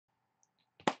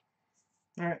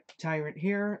Alright, Tyrant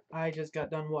here. I just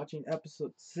got done watching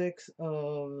episode 6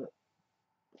 of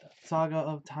Saga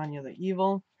of Tanya the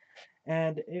Evil,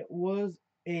 and it was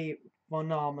a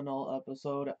phenomenal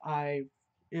episode.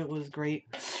 It was great.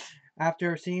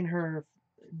 After seeing her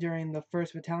during the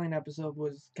first battalion episode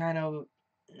was kind of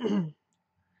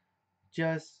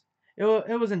just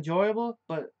it was enjoyable,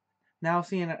 but now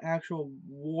seeing an actual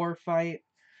war fight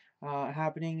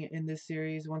happening in this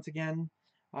series once again,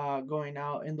 going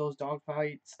out in those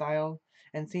dogfight style,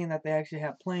 and seeing that they actually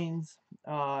have planes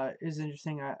is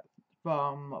interesting.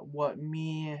 From what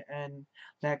me and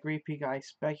that Greepy guy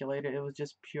speculated, it was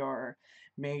just pure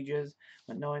mages.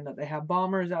 But knowing that they have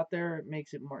bombers out there, it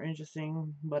makes it more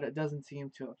interesting. But it doesn't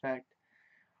seem to affect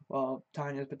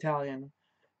Tanya's battalion.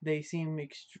 They seem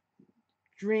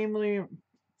extremely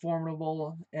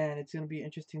formidable, and it's going to be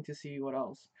interesting to see what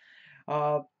else.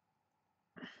 Uh,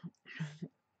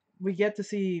 we get to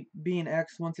see Being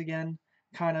X once again,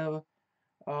 kind of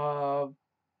uh,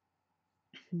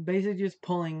 basically just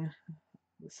pulling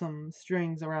some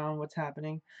strings around what's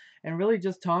happening, and really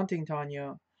just taunting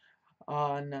Tanya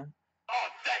on,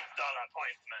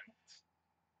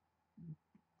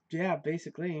 yeah,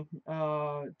 basically,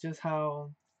 just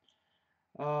how,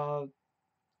 uh,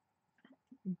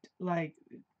 like,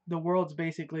 the world's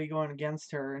basically going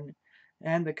against her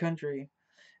and the country,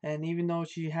 and even though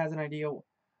she has an idea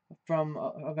from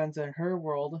events in her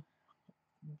world,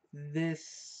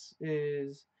 this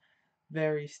is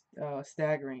very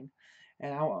staggering,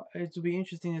 and it'll be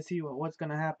interesting to see what's going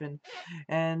to happen,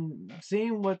 and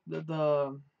seeing what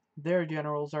their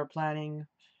generals are planning,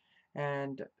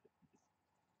 and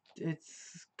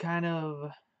it's kind of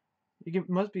it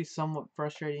must be somewhat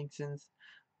frustrating since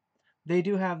they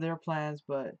do have their plans,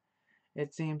 but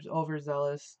it seems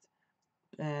overzealous,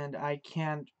 and I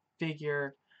can't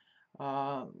figure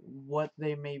what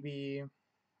they may be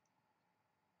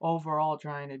overall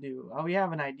trying to do. We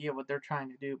have an idea what they're trying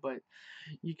to do, but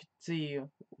you could see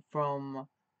from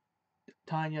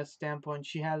Tanya's standpoint,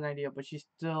 she has an idea, but she's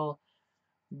still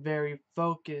very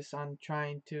focused on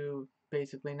trying to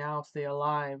basically now stay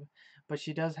alive. But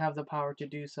she does have the power to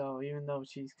do so, even though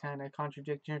she's kind of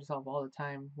contradicting herself all the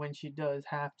time when she does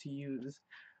have to use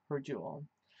her jewel.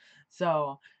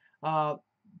 So, uh,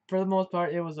 for the most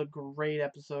part, it was a great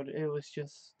episode. It was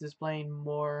just displaying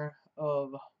more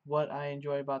of what I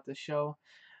enjoy about the show.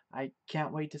 I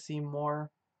can't wait to see more.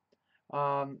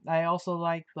 I also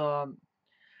like the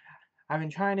I've been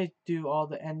trying to do all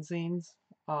the end scenes,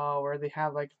 where they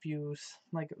have like a few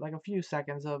like a few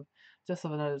seconds of just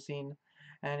of another scene.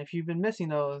 And if you've been missing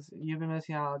those, you've been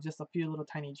missing out just a few little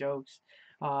tiny jokes.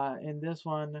 And this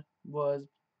one was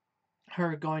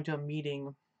her going to a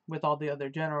meeting with all the other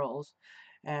generals,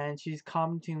 and she's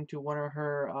commenting to one of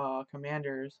her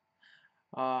commanders,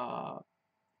 uh,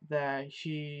 that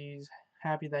she's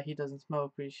happy that he doesn't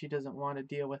smoke because she doesn't want to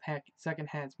deal with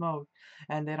secondhand smoke,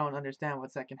 and they don't understand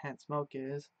what secondhand smoke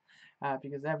is,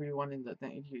 because everyone in the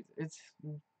thing,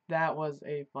 that was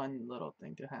a fun little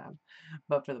thing to have.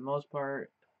 But for the most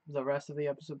part, the rest of the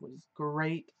episode was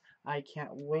great. I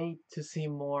can't wait to see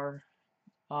more.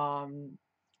 Um,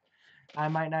 I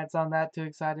might not sound that too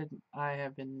excited. I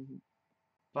have been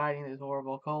fighting this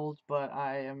horrible cold, but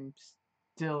I am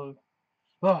still,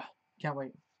 ugh, can't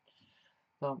wait.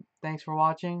 So, thanks for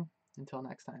watching. Until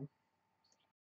next time.